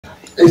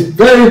it's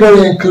very,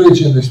 very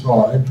encouraging this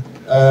morning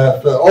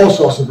for all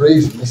sorts of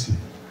reasons.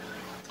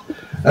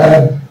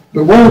 But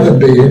one of them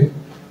being,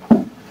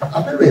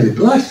 I've been really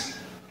blessed.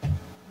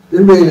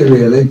 Been really,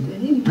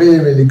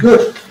 really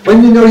good.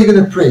 When you know you're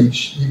going to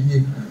preach,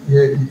 you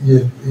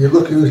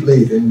look who's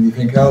leading, and you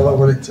think, how long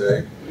will it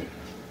take?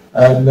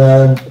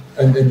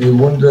 And you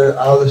wonder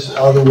how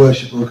the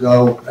worship will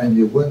go, and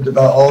you wonder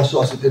about all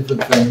sorts of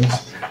different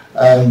things,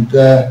 and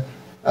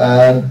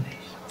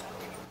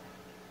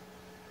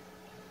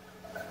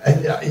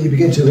you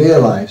begin to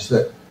realise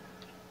that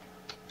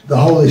the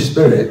Holy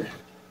Spirit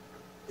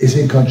is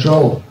in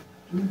control,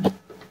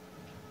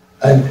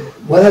 and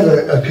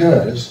whatever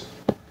occurs,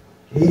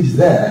 He's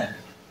there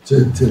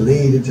to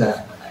lead and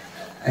to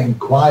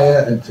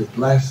inquire and to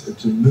bless and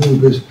to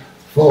move us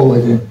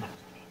forward in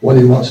what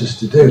He wants us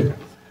to do.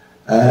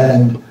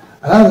 And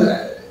I'm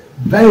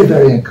very,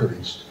 very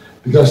encouraged,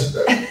 because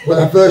when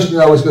I first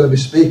knew I was going to be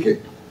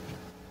speaking,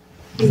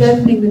 He's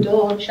opening the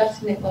door and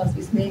shutting it whilst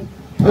we speak.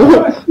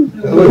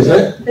 What is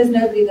it? There's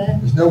nobody there.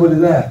 There's nobody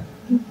there.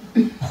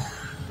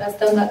 That's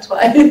done that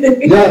twice.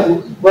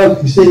 Yeah, well,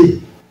 you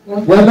see,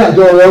 when that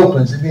door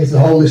opens, it means the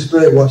Holy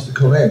Spirit wants to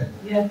come in.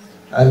 Yes.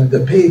 And the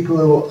people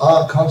who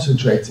aren't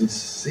concentrated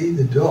see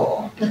the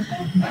door. Yeah,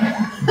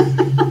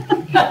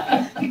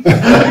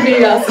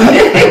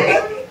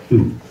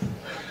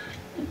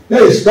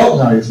 it's stopped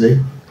now, you see.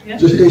 Yeah.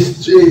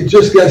 It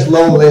just gets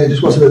lonely, it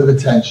just wants a bit of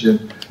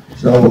attention.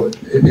 So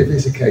if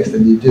it's the case,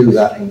 then you do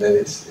that, and then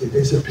it's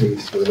a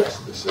peace for the rest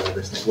of the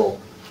service, and it won't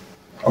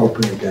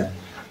open again.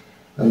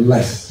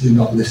 Unless you're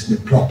not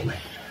listening properly.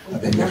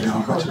 And then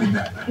you've got to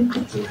remember, I've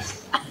got to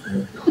listen.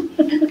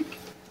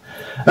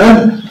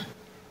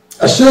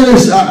 As soon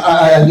as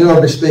I knew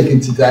I'd be speaking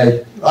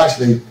today,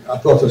 actually I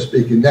thought I was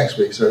speaking next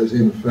week, so it was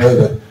even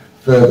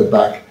further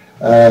back.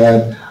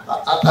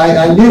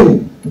 I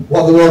knew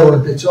what the Lord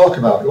wanted me to talk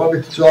about. He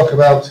wanted me to talk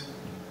about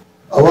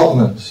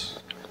allotments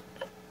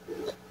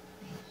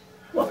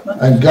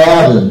and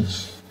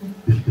gardens.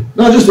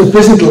 Not just the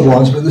physical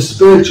ones, but the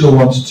spiritual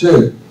ones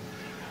too.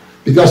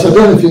 Because I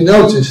don't know if you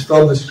noticed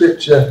from the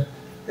scripture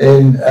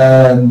in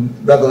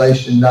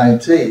Revelation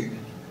 19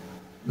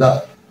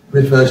 that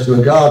refers to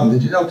a garden.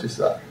 Did you notice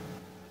that?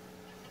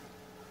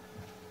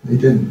 You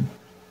didn't.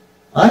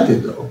 I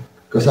did though,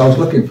 because I was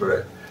looking for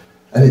it.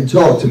 And it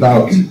talked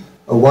about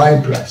a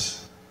wine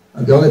press.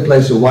 And the only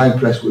place a wine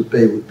press would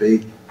be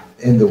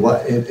in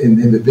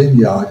the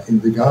vineyard, in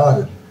the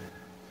garden.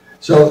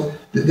 So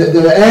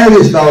there are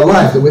areas of our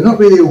life that we're not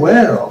really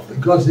aware of, that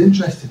God's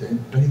interested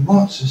in, but He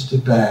wants us to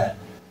bear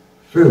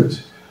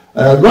fruit.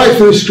 Right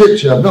through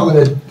Scripture, I'm not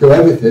going to go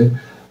everything,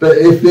 but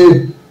if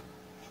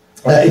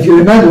you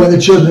remember when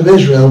the children of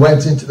Israel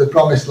went into the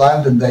Promised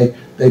Land and they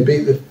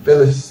beat the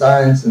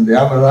Philistines and the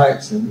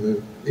Amorites and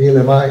the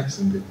Elamites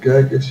and the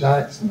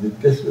Girgashites and the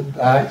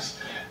Gibeonites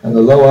and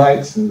the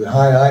Lowites and the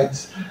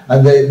Hivites,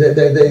 and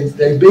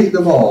they beat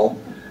them all,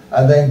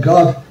 and then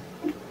God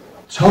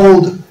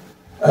told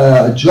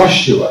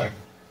Joshua,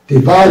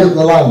 divide up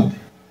the land,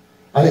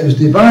 and it was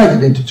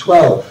divided into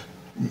 12.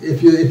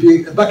 If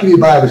you back in your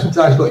Bible,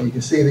 sometimes look, you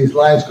can see these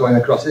lines going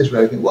across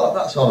Israel. You think, what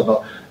that's all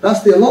about?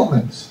 That's the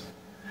allotments.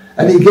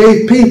 And He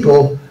gave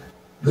people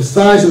the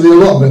size of the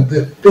allotment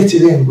that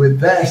fitted in with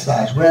their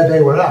size, where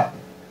they were at.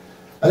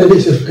 And if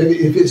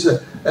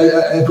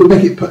we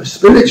make it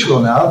spiritual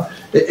now,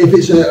 if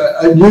it's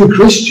a new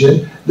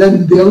Christian,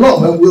 then the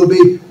allotment will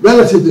be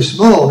relatively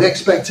small. The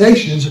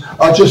expectations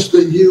are just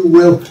that you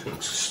will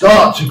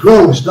start to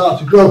grow.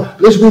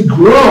 But as we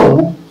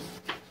grow,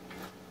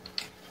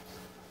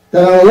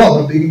 then our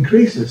allotment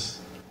increases.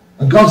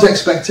 And God's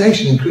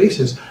expectation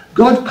increases.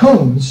 God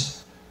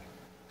comes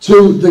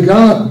to the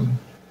garden.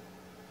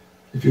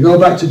 If you go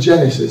back to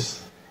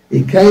Genesis,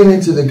 He came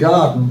into the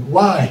garden.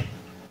 Why?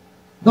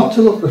 Not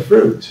to look for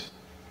fruit,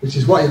 which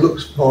is what He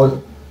looks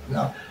for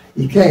now.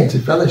 He came to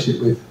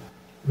fellowship with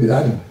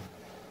Adam.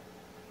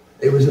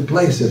 It was a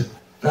place of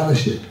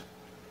fellowship.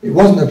 It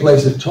wasn't a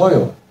place of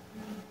toil.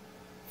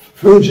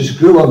 Fruit just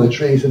grew on the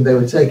trees, and they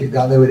would take it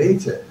down, they would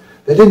eat it.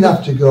 They didn't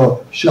have to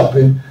go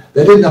shopping.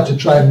 They didn't have to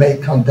try and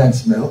make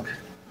condensed milk.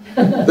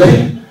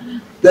 They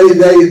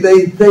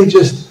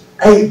just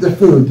ate the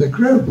food that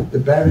grew, the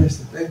berries,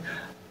 the thing,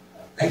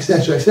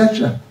 etc.,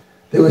 etc.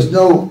 There was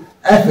no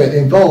effort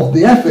involved.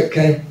 The effort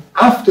came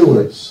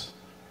afterwards,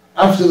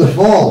 after the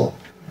fall,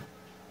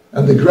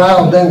 and the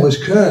ground then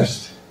was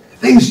cursed.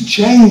 Things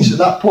changed at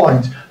that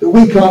point that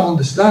we can't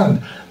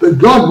understand. But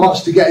God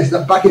wants to get us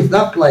back into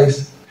that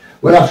place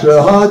where after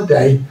a hard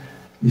day,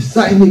 you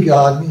sat in your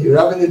garden, you're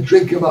having a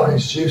drink of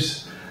orange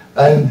juice,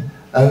 and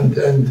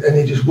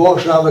He just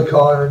walks around the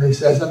corner and He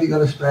says, have you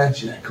got a spare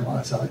chair? Come on,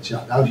 let's have a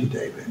chat. How's your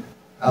day been?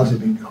 How's it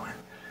been going?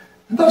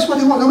 And that's what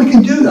He wants. And we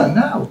can do that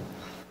now.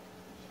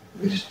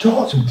 We just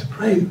talk to Him, to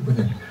pray with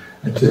Him,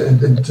 and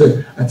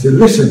to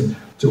listen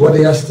to what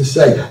He has to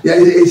say. Yeah,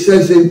 it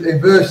says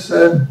in verse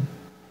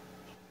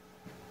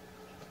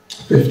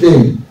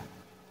 15,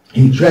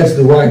 He treads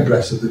the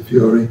winepress of the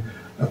fury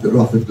of the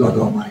wrath of God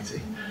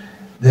Almighty.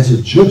 There's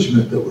a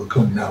judgment that will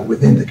come now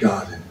within the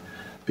garden.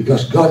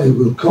 because God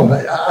will come.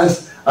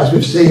 As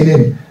we've seen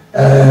in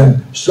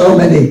so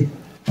many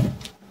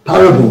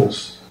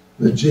parables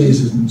that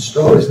Jesus and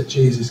stories that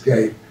Jesus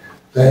gave,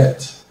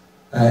 that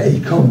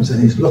he comes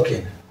and he's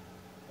looking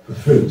for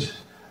fruit.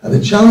 And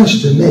the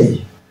challenge to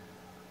me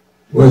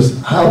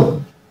was,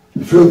 how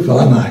fruitful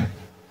am I?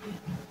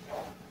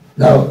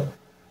 Now,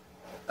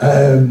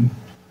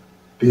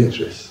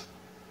 Beatrice,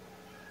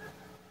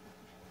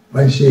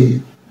 when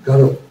she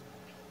got up,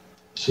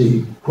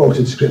 she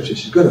quoted scripture.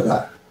 She's good at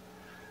that.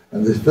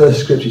 And the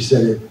first scripture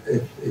said,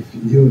 if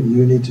you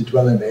need to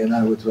dwell in me and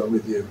I will dwell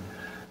with you.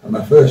 And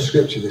my first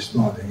scripture this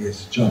morning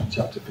is John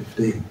chapter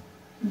 15,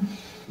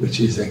 which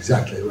is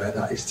exactly where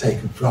that is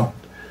taken from.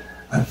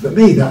 And for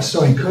me, that's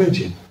so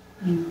encouraging.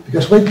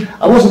 Because when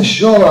I wasn't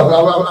sure,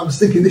 I was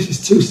thinking, this is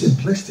too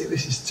simplistic,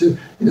 this is too,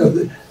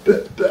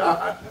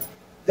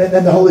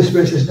 then the Holy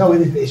Spirit says, no,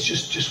 it's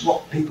just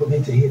what people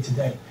need to hear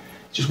today.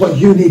 Just what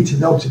you need to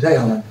know today,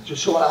 Alan.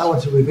 Just what I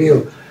want to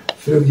reveal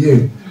through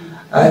you.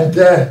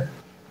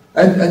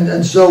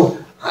 And so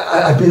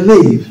I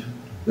believe,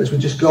 as we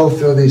just go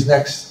through these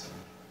next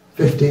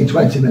 15,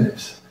 20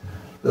 minutes,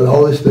 that the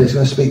Holy Spirit is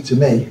going to speak to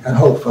me and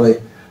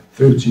hopefully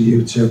through to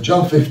you too.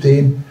 John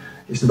 15,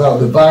 it's about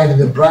the vine and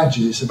the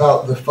branches. It's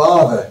about the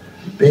Father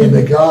being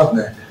the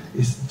gardener.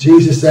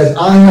 Jesus says,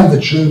 I am the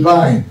true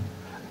vine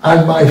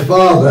and my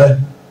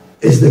Father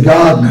is the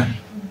gardener.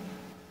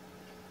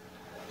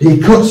 He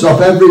cuts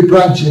off every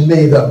branch in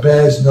me that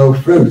bears no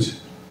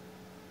fruit,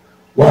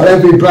 while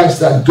every branch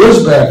that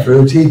does bear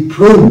fruit, he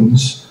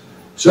prunes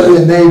so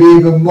that it may be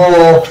even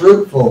more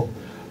fruitful.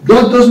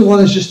 God doesn't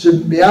want us just to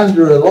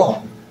meander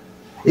along.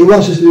 He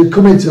wants us to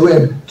come into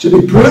him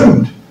to be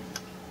pruned,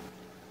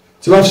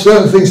 to have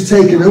certain things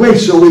taken away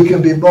so we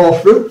can be more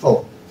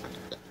fruitful.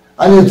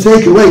 And he'll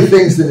take away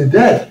things that are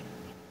dead,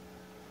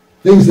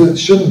 things that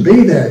shouldn't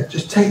be there. It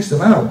just takes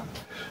them out.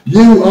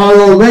 You are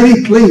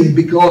already clean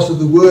because of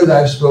the word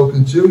I've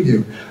spoken to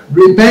you.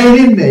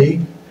 Remain in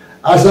me,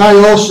 as I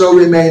also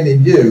remain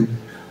in you.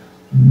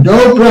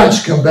 No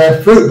branch can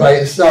bear fruit by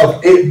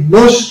itself. It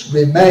must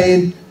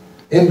remain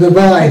in the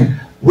vine.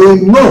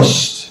 We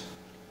must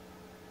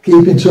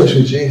keep in touch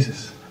with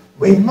Jesus.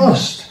 We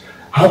must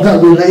have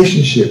that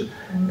relationship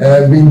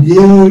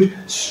renewed,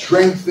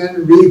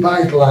 strengthened,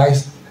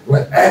 revitalized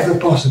whenever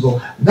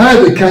possible.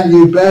 Neither can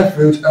you bear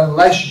fruit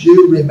unless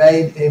you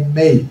remain in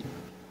me.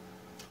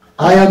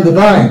 I am the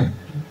vine.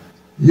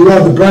 You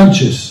are the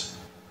branches.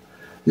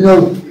 You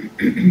know,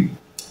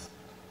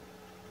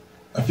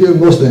 a few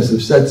Muslims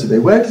have said to me,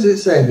 where does it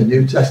say in the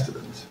New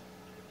Testament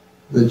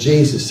that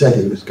Jesus said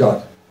he was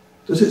God?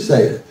 Does it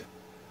say it?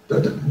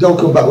 Don't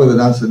come back with an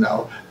answer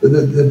now. But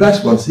the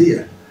best one's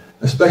here,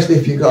 especially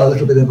if you've got a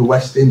little bit of a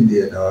West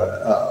Indian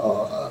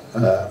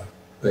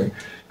thing.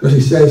 Because he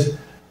says,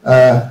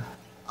 I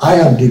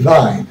am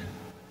divine,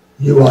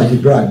 you are the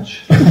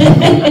branch.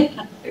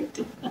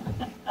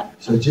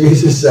 So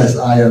Jesus says,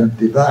 I am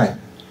divine.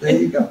 There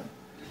you go.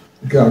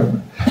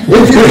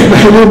 If you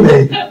remain in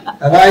me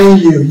and I in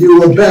you, you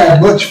will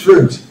bear much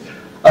fruit.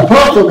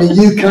 Apart from me,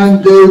 you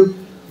can do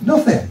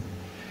nothing.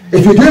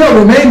 If you do not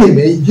remain in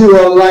me, you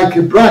are like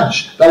a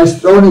branch that is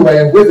thrown away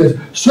and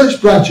withered. Such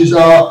branches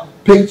are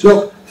picked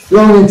up,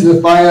 thrown into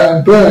the fire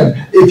and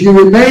burned. If you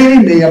remain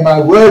in me and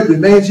my word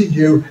remains in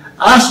you,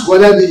 ask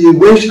whatever you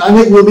wish and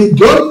it will be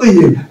done for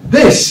you.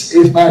 This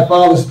is my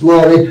Father's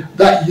glory,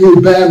 that you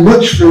bear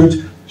much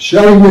fruit,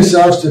 showing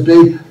yourselves to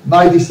be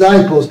my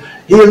disciples.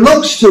 He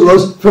looks to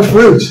us for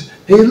fruit.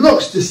 He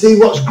looks to see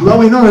what's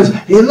growing on us.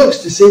 He looks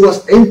to see what's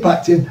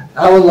impacting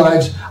our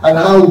lives and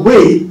how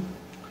we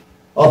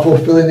are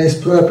fulfilling his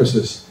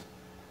purposes.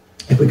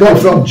 If we go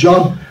from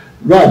John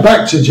right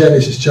back to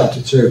Genesis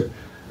chapter 2,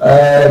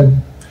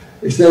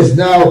 it says,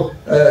 now,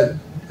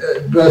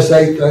 verse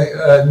 8,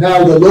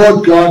 now the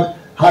Lord God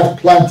had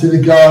planted a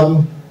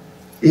garden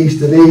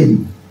east of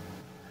Eden.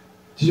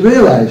 Did you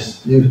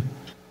realise, you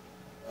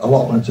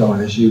allotment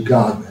owners, you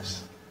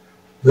gardeners,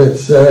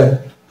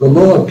 that the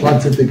Lord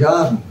planted the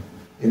garden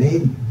in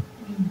Eden?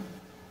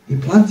 He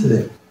planted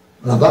it.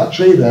 We'll have that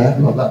tree there,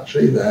 we'll have that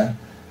tree there.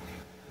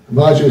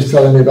 Marjorie was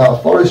telling me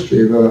about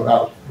forestry. We were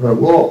out for a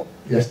walk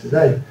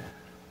yesterday,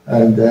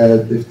 and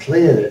they've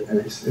cleared it, and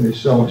it's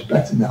so much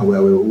better now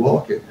where we were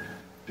walking,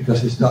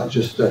 because it's not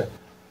just a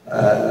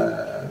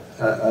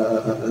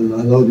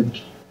load of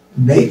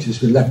nature's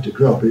been left to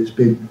grow, but it's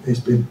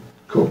been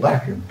cut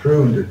back and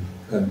pruned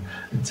and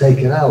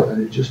taken out,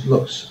 and it just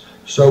looks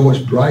so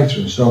much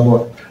brighter and so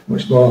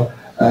much more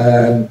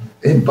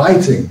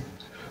inviting.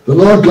 The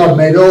Lord God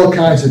made all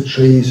kinds of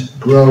trees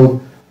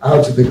grow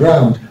out of the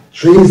ground,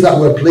 trees that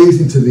were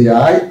pleasing to the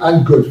eye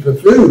and good for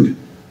food.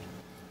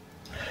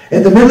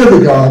 In the middle of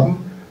the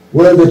garden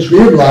were the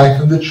tree of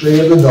life and the tree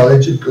of the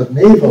knowledge of good and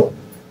evil.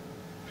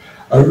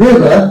 A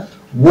river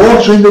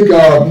watering the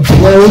garden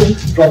flowed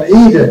from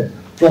Eden.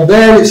 From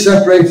there it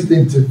separated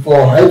into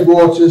 4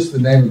 headwaters. The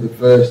name of the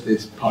first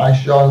is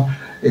Pishon.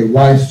 It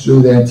winds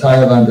through the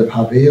entire land of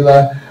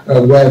Havilah,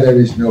 where there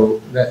is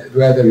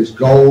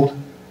gold.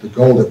 The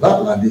gold of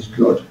that land is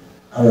good.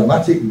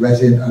 Aromatic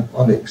resin and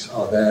onyx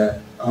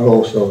are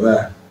also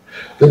there.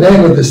 The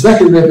name of the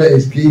second river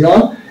is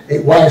Gihon.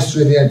 It winds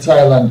through the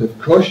entire land of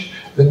Cush.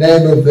 The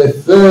name of the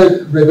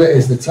third river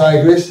is the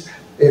Tigris.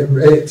 It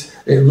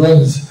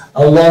runs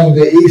along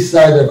the east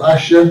side of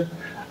Asher.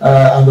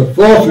 And the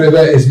fourth river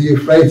is the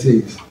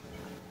Euphrates.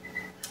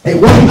 It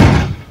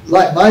wasn't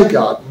like my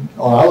garden,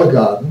 or our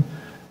garden,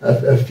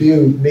 a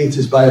few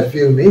meters by a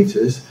few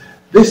meters.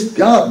 This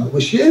garden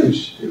was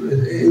huge.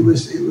 It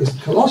was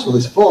colossal.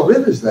 There's 4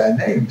 rivers there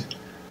named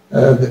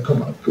that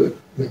come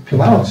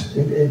out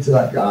into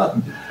that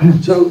garden.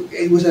 So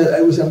it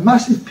was a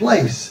massive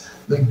place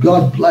that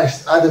God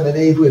blessed Adam and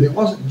Eve with. It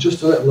wasn't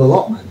just a little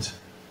allotment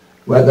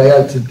where they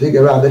had to dig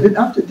around. They didn't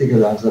have to dig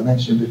around, as I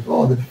mentioned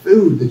before. The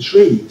food, the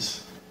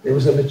trees. It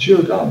was a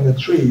mature garden. The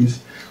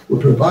trees were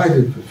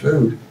provided for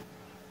food.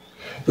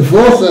 The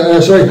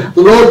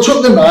Lord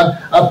took the man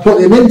and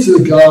put him into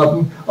the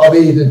garden of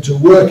Eden to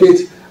work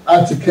it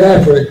and to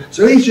care for it.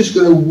 So he's just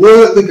going to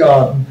work the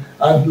garden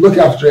and look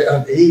after it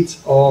and eat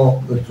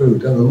all the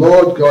fruit. And the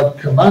Lord God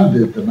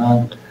commanded the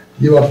man,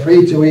 you are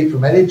free to eat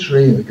from any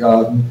tree in the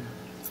garden,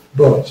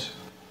 but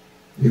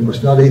you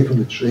must not eat from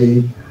the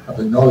tree of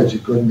the knowledge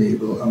of good and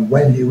evil, and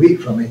when you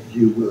eat from it,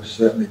 you will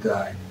certainly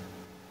die.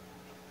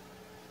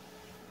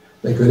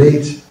 They could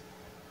eat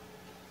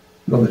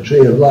from the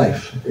tree of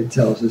life, it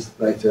tells us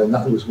later, and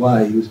that was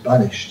why he was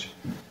banished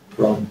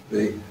from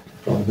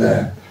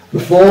there.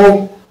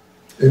 Before,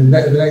 in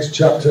the next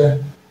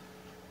chapter,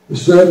 the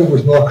serpent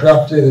was more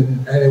crafty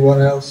than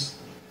anyone else.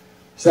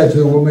 Said to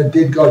the woman,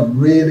 did God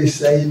really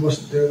say you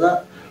mustn't do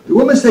that? The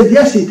woman said,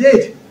 yes, he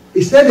did.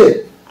 He said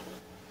it.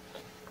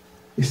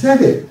 He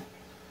said it.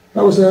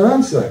 That was her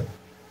answer.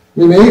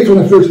 We may eat from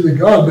the fruit of the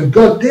garden, but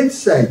God did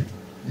say,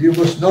 you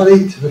must not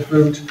eat the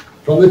fruit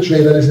from the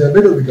tree that is in the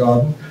middle of the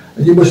garden,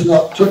 and you must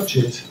not touch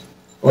it,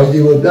 or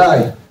you will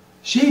die.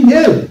 She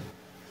knew.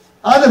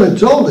 Adam had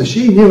told her.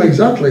 She knew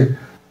exactly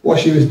what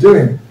she was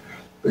doing.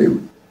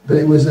 But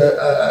it was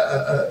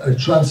a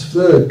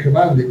transferred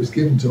command. It was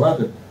given to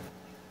Adam.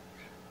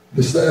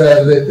 The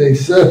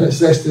serpent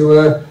says to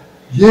her,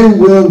 you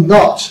will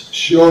not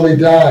surely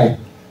die.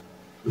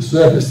 The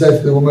serpent said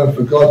to the woman,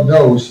 for God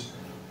knows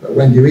that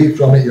when you eat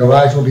from it, your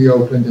eyes will be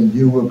opened, and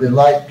you will be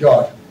like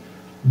God,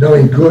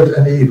 knowing good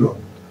and evil.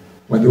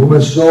 When the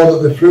woman saw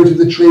that the fruit of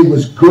the tree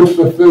was good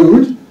for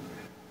food,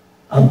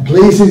 and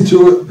pleasing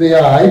to the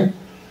eye,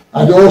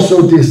 and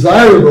also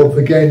desirable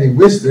for gaining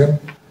wisdom,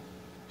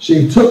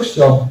 she took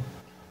some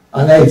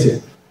and ate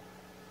it.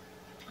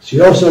 She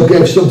also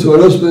gave some to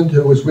her husband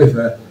who was with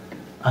her,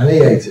 and he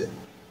ate it.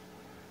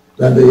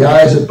 Then the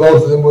eyes of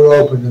both of them were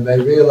opened, and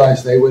they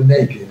realized they were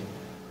naked.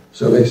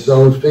 So they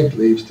sewed fig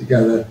leaves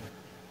together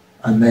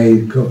and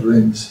made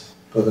coverings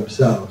for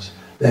themselves.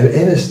 Their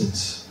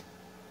innocence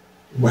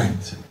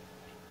went.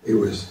 It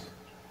was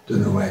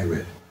done away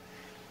with.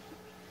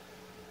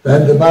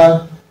 Then the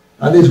man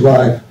and his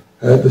wife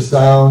heard the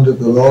sound of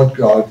the Lord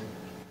God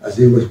as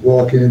he was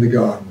walking in the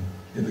garden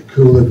in the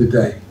cool of the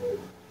day.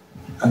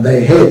 And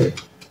they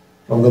hid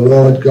from the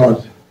Lord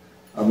God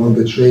among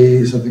the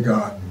trees of the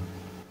garden.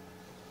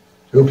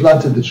 Who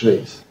planted the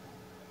trees?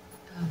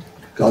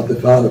 God the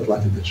Father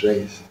planted the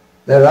trees.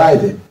 They're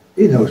hiding.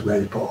 He knows where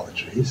he put all the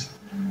trees.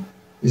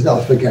 He's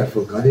not a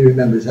forgetful God. He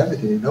remembers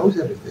everything. He knows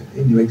everything.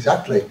 He knew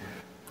exactly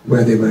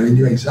where they were. He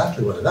knew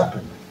exactly what had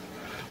happened.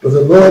 But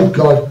the Lord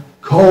God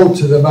called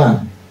to the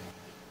man,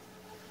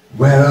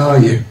 where are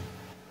you?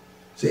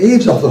 So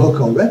Eve's off the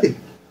hook already.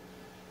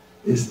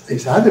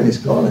 It's Adam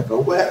he's calling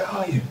for. Where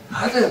are you?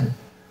 Adam,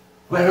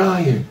 where are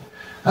you?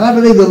 And I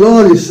believe the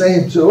Lord is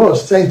saying to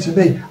us, saying to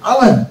me,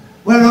 Alan,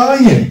 where are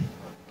you?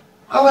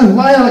 Alan,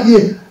 why aren't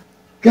you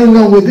going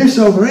on with this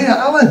over here?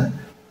 Alan,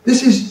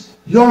 this is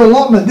your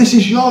allotment. This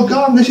is your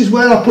garden. This is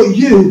where I put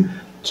you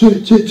to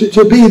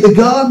be the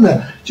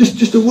gardener.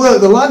 Just to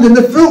work the land, and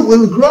the fruit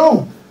will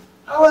grow.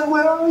 Alan,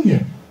 where are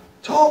you?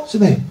 Talk to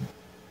me.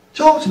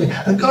 Talk to me.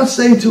 And God's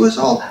saying to us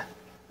all,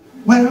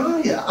 where are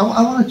you?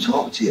 I want to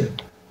talk to you.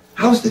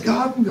 How's the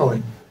garden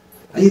going?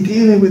 Are you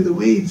dealing with the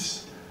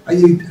weeds? Are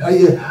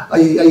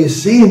you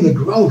seeing the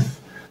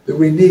growth that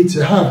we need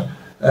to have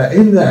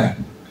in there?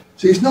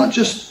 See, it's not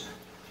just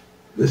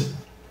this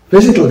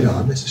physical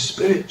garden, it's a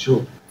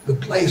spiritual, the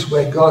place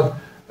where God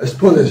has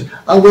put us.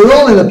 And we're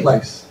all in a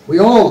place. We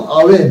all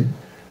are in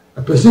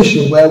a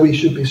position where we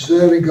should be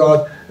serving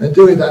God and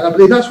doing that. And I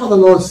believe that's what the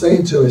Lord's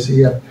saying to us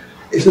here.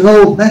 It's an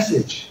old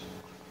message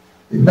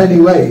in many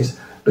ways,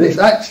 but it's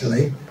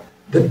actually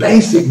the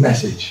basic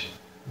message.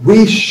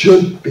 We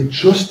should be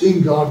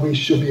trusting God. We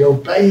should be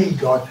obeying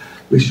God.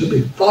 We should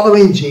be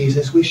following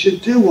Jesus. We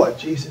should do what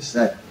Jesus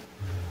said.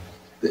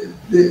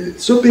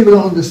 Some people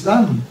don't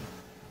understand.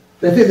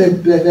 They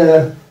think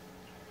they're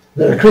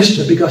a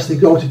Christian because they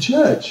go to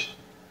church.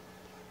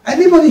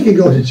 Anybody can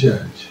go to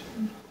church.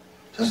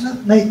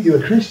 Doesn't make you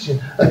a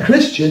Christian. A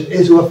Christian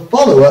is a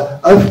follower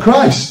of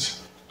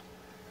Christ.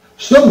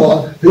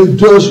 Someone who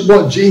does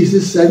what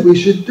Jesus said we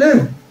should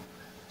do.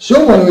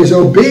 Someone who is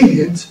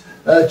obedient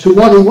to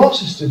what he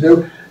wants us to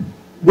do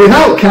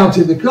without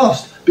counting the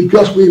cost,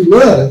 because we've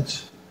learned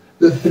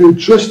that through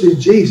trusting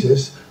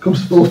Jesus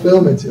comes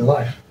fulfillment in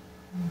life.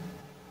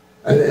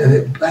 And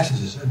it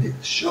blesses us and it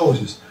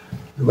shows us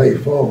the way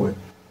forward.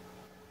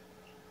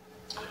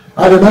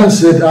 Adam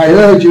answered, I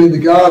heard you in the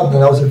garden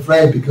and I was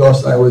afraid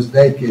because I was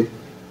naked,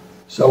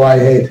 so I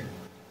hid.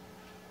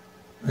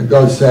 And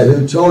God said,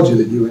 who told you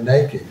that you were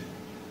naked?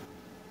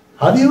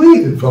 Have you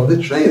eaten from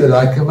the tree that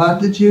I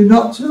commanded you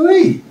not to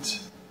eat?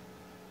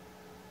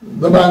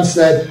 The man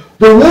said,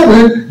 the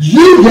woman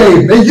you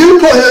gave me, you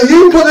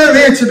put her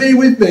here to be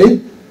with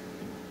me.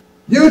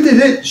 You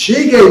did it,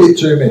 she gave it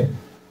to me.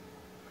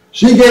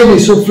 She gave me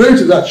some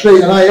fruit of that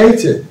tree and I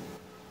ate it.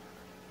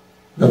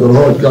 Now the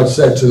Lord God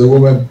said to the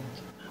woman,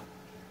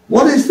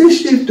 what is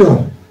this you've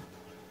done?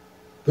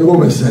 The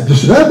woman said, the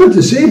serpent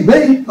deceived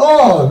me.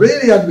 Oh,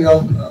 really had me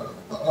on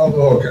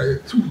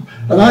okay.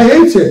 And I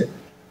ate it.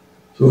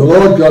 So the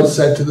Lord God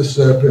said to the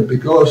serpent,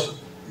 because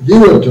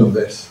you have done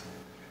this,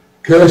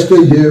 cursed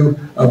are you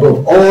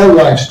above all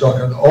livestock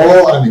and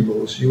all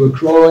animals. You will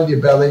crawl on your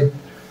belly.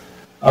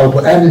 I will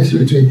put enmity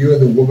between you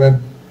and the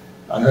woman,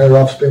 and her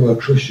offspring will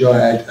crush your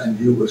head, and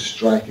you will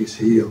strike his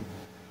heel.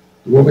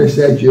 The woman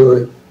said,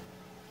 you're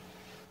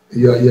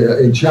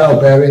in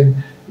childbearing,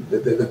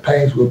 the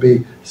pains will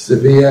be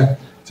severe.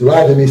 To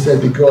Adam he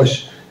said,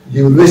 because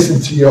you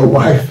listened to your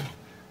wife.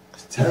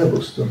 It's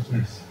terrible stuff,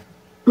 this.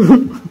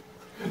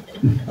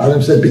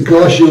 Adam said,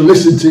 because you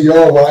listened to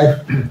your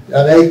wife and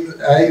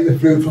ate the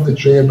fruit from the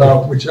tree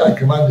about which I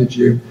commanded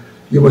you,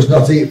 you must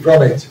not eat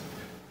from it.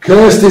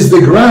 Cursed is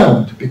the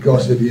ground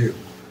because of you.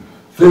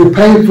 Through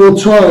painful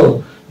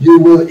toil you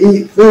will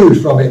eat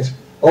food from it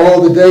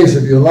all the days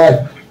of your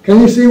life. Can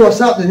you see what's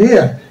happening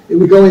here?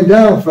 We're going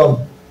down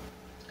from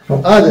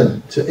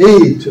Adam to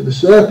Eve to the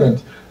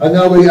serpent, and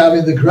now we're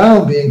having the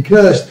ground being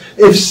cursed.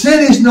 If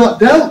sin is not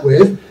dealt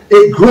with,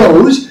 it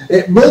grows,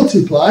 it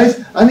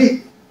multiplies, and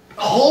it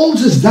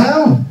holds us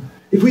down.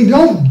 If we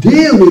don't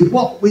deal with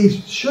what we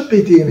should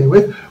be dealing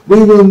with,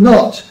 we will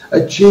not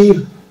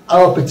achieve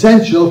our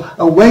potential,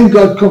 and when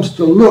God comes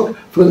to look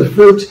for the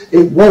fruit,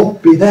 it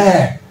won't be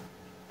there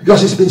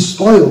because it's been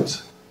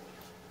spoilt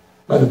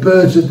by the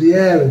birds of the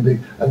air and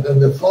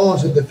the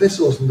thorns and the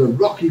thistles and the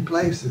rocky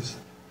places.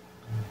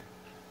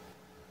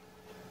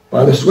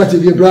 By the sweat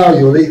of your brow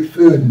you will eat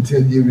food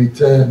until you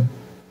return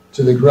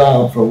to the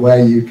ground from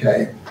where you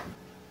came.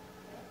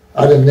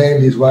 Adam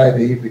named his wife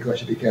Eve because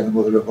she became the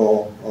mother of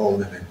all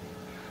living.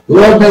 The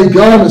Lord made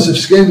garments of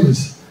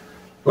skins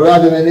for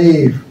Adam and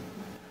Eve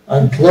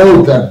and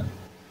clothed them.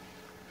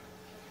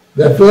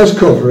 Their first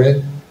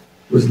covering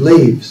was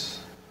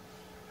leaves.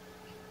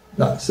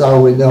 That's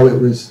how we know it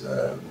was.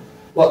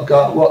 What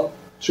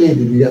tree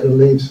did we get the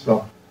leaves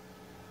from?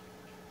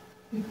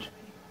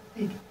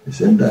 It's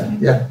in there,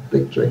 yeah,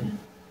 big tree.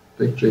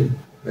 But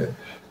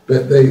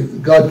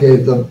God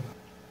gave them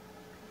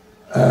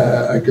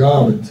a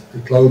garment to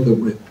clothe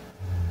them with.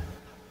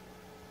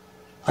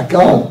 I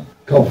can't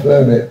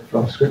confirm it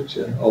from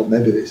Scripture, or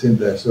maybe it's in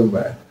there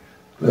somewhere,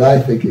 but I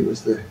think it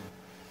was a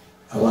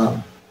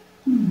lamb.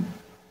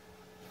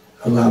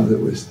 A lamb that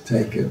was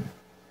taken,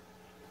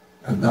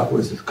 and that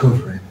was the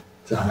covering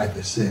to hide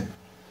the sin.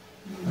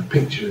 A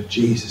picture of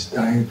Jesus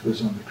dying for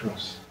us on the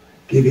cross,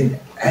 giving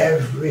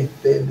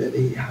everything that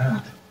he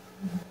had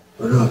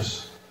for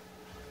us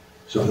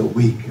so that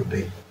we can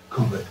be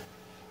covered,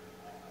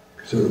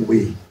 so that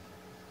we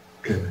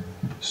can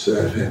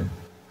serve him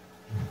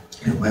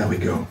and where we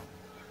go.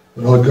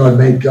 The Lord God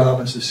made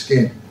garments of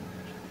skin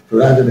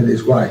for Adam and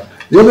his wife.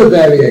 The other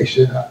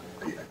variation,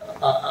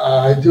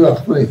 I do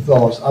have funny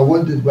thoughts. I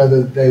wondered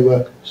whether they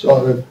were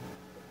sort of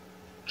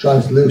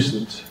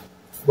translucent.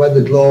 When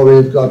the glory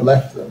of God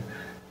left them,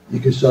 you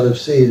could sort of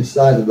see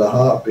inside of the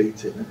heart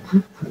beating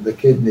and the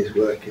kidneys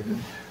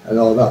working and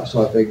all that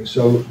sort of thing.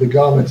 So the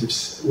garment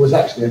was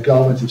actually a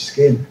garment of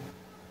skin.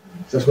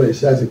 That's what it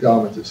says, a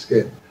garment of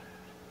skin.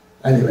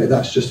 Anyway,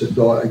 that's just a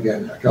thought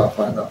again. I can't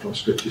find that from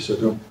Scripture, so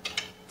don't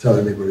tell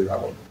anybody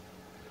that one.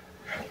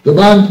 The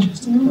man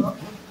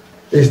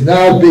is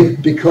now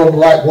become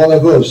like one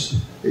of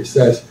us, it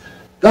says.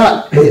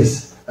 That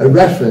is a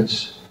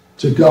reference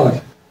to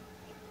God.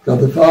 God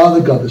the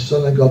Father, God the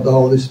Son, and God the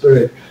Holy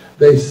Spirit.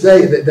 They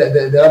say that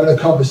they're having a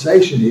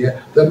conversation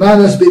here. The man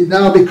has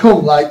now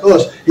become like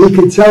us. He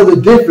can tell the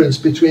difference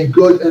between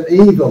good and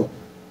evil.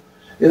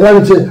 In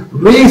order to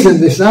reason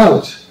this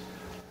out,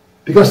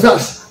 because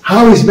that's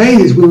how he's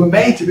made us. We were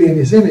made to be in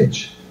his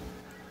image.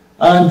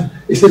 And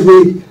he said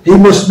he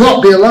must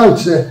not be allowed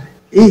to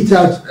reach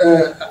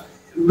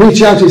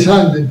out his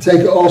hand and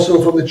take it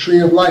also from the tree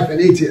of life and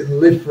eat it and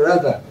live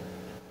forever.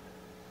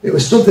 It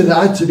was something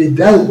that had to be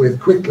dealt with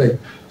quickly.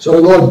 So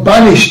the Lord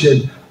banished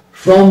him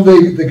from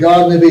the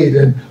Garden of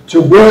Eden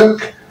to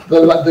work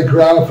the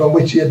ground from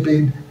which he had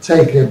been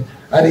taken.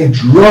 And he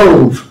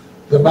drove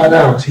the man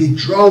out. He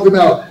drove him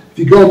out. If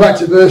you go back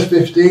to verse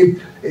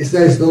 15, it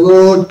says, the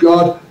Lord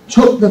God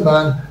took the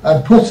man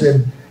and put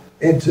him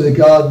into the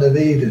Garden of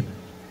Eden.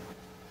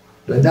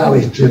 But now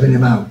he's driven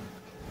him out.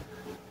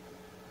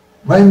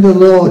 When the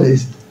Lord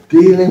is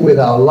dealing with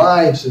our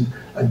lives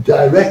and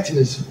directing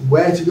us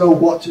where to go,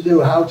 what to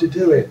do, how to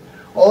do it,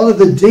 all of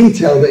the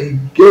detail that he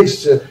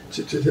gives to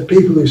the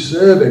people who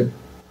serve him,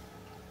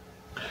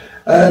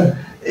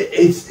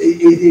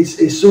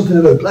 It's something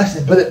of a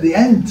blessing. But at the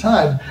end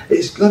time,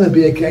 it's going to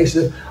be a case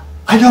of,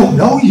 I don't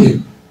know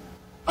you.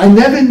 I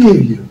never knew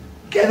you.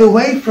 Get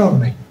away from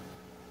me.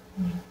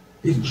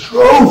 He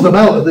drove them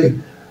out of the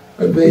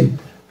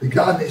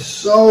garden. It's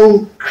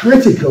so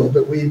critical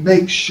that we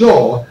make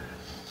sure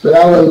that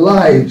our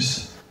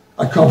lives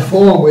are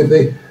conformed with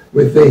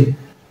the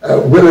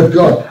will of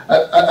God.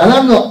 And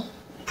I'm not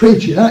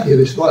preaching at you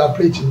this morning. I'm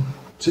preaching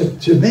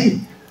to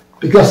me,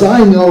 because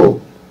I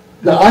know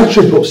that I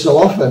trip up so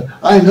often.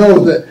 I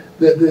know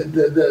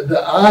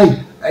that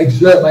I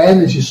exert my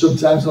energy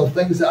sometimes on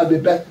things that I'd be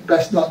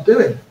best not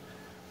doing.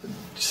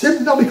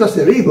 Simply not because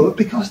they're evil, but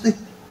because they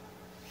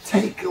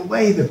take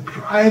away the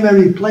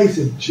primary place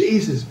of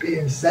Jesus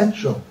being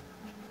central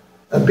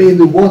and being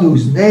the one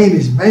whose name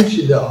is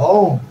mentioned at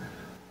home,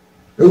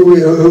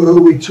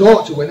 who we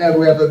talk to whenever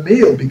we have a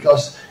meal,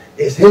 because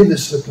it's him that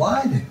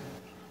supplied it.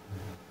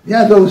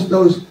 Yeah,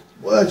 those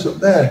words up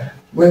there,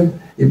 when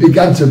he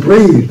began to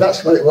breathe,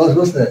 that's what it was,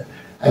 wasn't it?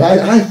 And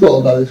I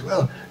thought about it as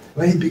well.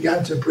 When he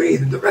began to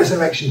breathe and the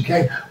resurrection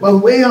came, well,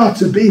 we are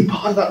to be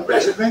part of that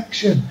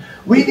resurrection.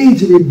 We need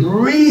to be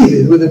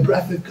breathing with the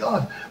breath of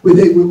God,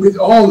 with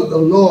all that the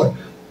Lord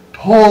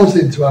pours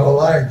into our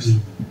lives.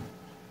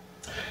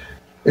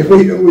 If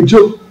we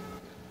jump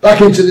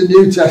back into the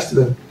New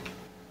Testament,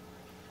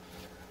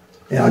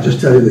 I'll just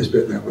tell you this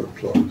bit, then we'll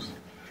close.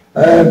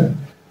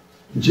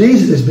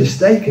 Jesus is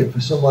mistaken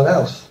for someone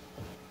else.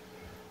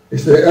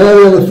 It's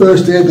early on the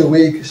first day of the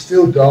week, it's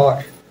still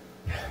dark.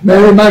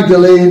 Mary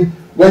Magdalene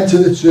went to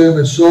the tomb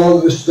and saw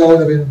that the stone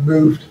had been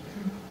moved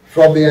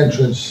from the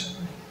entrance.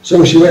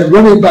 So she went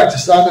running back to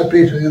Simon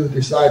Peter and the other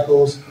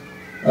disciples,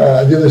 the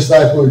other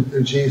disciple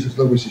of Jesus,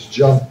 which is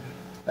John,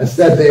 and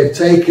said, they have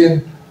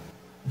taken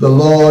the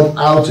Lord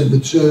out of the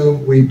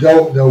tomb. We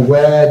don't know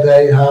where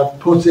they have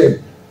put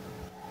him.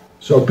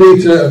 So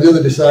Peter and the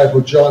other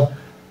disciple, John,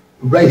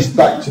 raced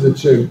back to the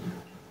tomb.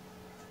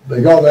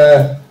 They got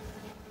there,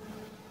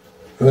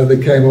 and then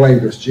they came away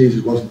because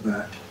Jesus wasn't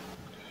there.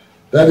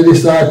 Then the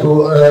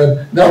disciple,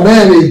 now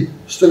Mary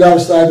stood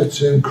outside the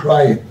tomb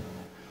crying.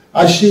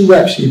 As she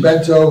wept, she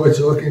bent over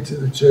to look into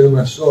the tomb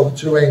and saw the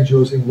two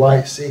angels in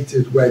white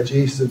seated where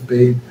Jesus had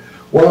been,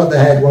 one at the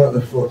head, one at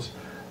the foot.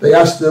 They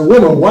asked her,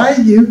 woman, why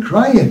are you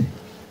crying?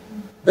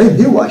 They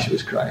knew why she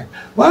was crying.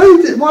 Why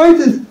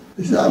did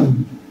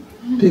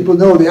people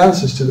know the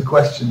answers to the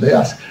question they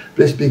ask?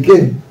 But it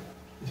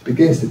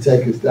begins to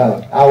take us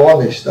down. How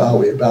honest are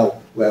we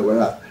about where we're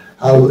at?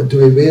 How do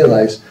we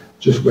realise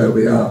just where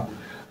we are?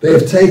 They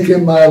have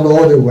taken my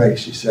Lord away,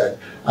 she said,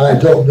 and I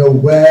don't know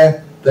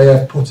where they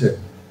have put him.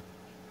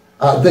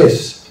 At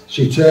this,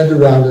 she turned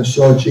around and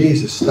saw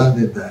Jesus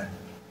standing there.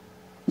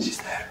 She's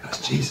there,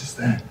 that's Jesus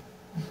there.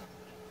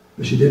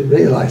 But she didn't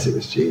realise it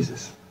was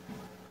Jesus.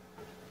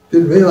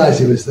 Didn't realise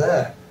he was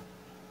there.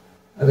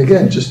 And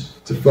again,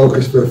 just to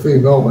focus for a few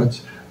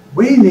moments,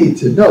 we need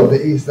to know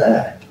that he's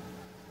there.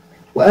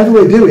 Whatever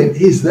we're doing,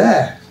 he's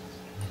there.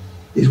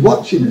 He's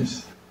watching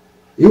us.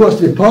 He wants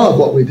to be part of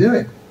what we're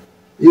doing.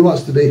 He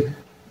wants to be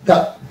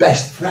that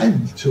best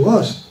friend to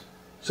us,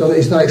 so that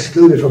he's not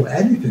excluded from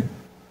anything.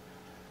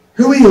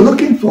 Who are you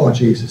looking for,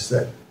 Jesus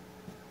said.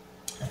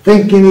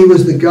 Thinking he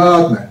was the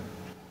gardener,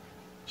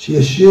 she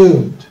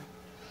assumed.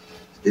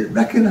 She didn't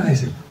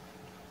recognize him.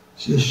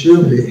 She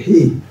assumed that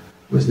he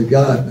was the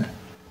gardener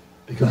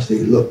because he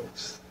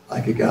looks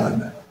like a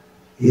gardener.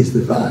 He is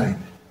the vine.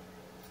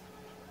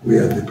 We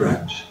are the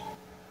branch.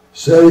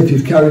 Sir, if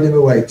you've carried him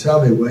away,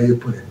 tell me where you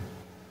put him.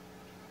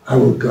 I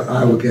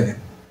will get him.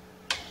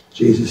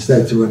 Jesus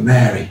said to her,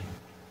 Mary.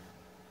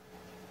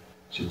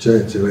 She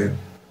turned to him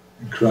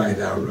and cried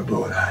out,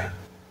 Rabboni.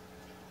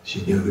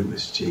 She knew it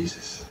was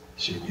Jesus.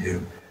 She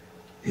knew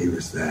he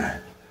was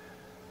there.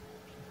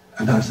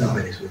 And that's how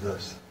it is with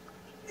us.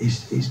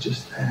 He's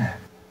just there.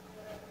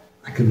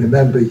 I can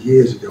remember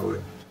years ago,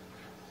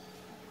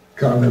 I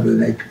can't remember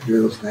the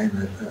girl's name,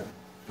 her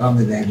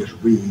family name was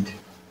Reed,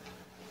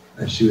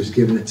 and she was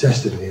given a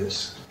testimony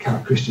at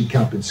a Christian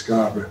camp in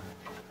Scarborough,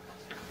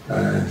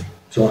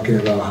 talking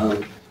about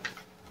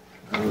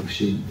how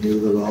she knew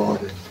the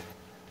Lord,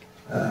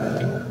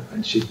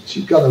 and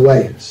she'd gone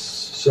away,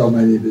 so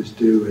many of us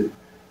do,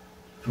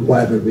 for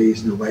whatever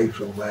reason, away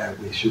from where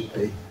we should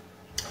be.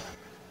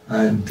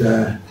 And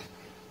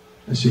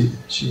she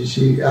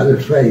had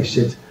a phrase, she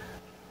said,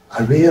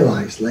 I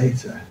realised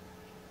later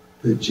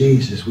that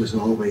Jesus was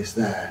always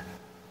there,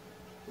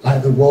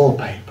 like the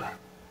wallpaper.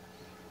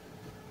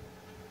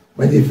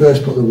 When you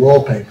first put the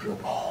wallpaper up,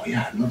 oh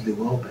yeah, lovely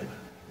wallpaper,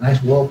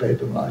 nice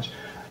wallpaper, Marge.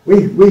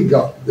 We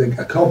got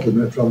a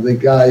compliment from the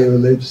guy who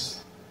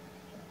lives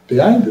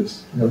behind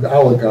us. You know,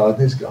 our garden,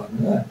 his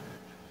garden there.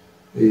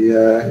 He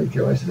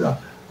came and said, oh,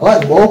 I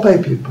like the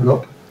wallpaper you put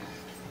up.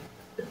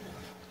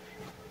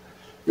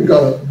 We've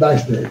got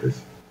nice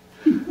neighbours.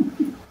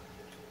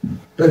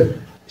 But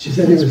she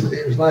said it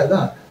was like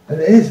that. And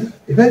it is.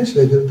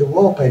 Eventually the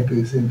wallpaper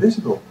is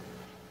invisible.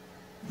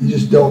 You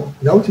just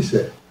don't notice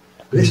it.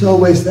 But it's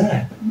always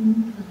there.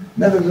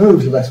 Never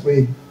moves unless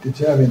we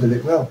determine that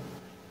it will.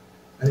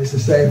 And it's the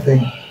same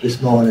thing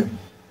this morning.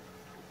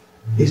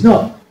 He's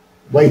not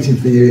waiting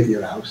for you at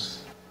your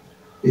house.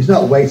 He's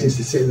not waiting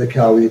to sit in the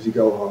car with you to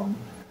go home.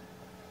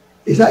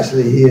 He's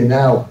actually here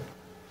now.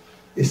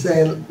 He's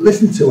saying,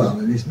 listen to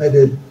Alan. He's made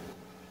a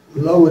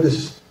load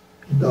of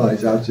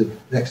noise out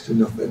of next to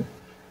nothing.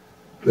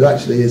 But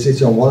actually it's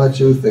hit on one or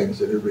two things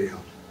that are real.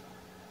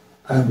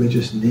 And we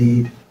just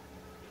need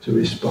to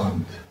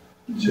respond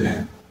to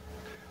him.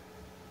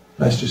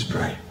 Let's just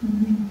pray.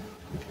 Mm-hmm.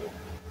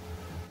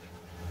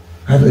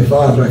 Heavenly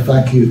Father, I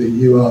thank you that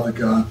you are the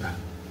gardener.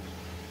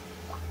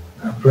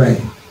 I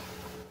pray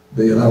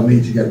that you allow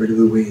me to get rid of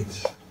the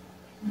weeds.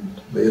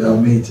 That you allow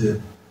me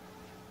to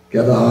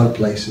get the hard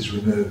places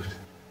removed.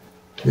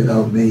 You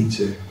allow me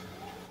to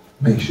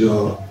make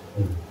sure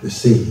the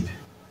seed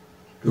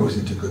goes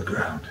into good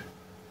ground.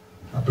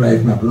 I pray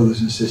for my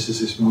brothers and sisters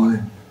this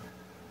morning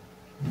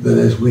that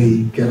as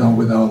we get on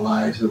with our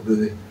lives over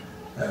the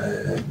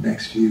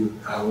next few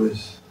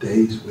hours,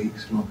 days,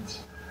 weeks,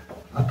 months,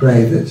 I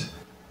pray that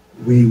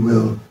we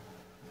will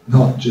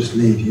not just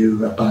leave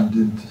you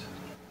abandoned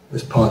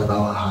as part of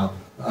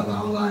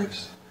our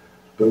lives,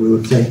 but we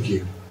will take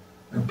you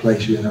and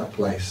place you in that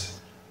place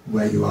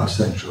where you are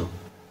central,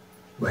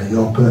 where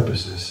your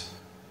purposes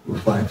will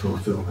find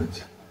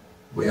fulfillment.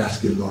 We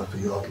ask you, Lord, for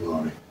your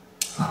glory.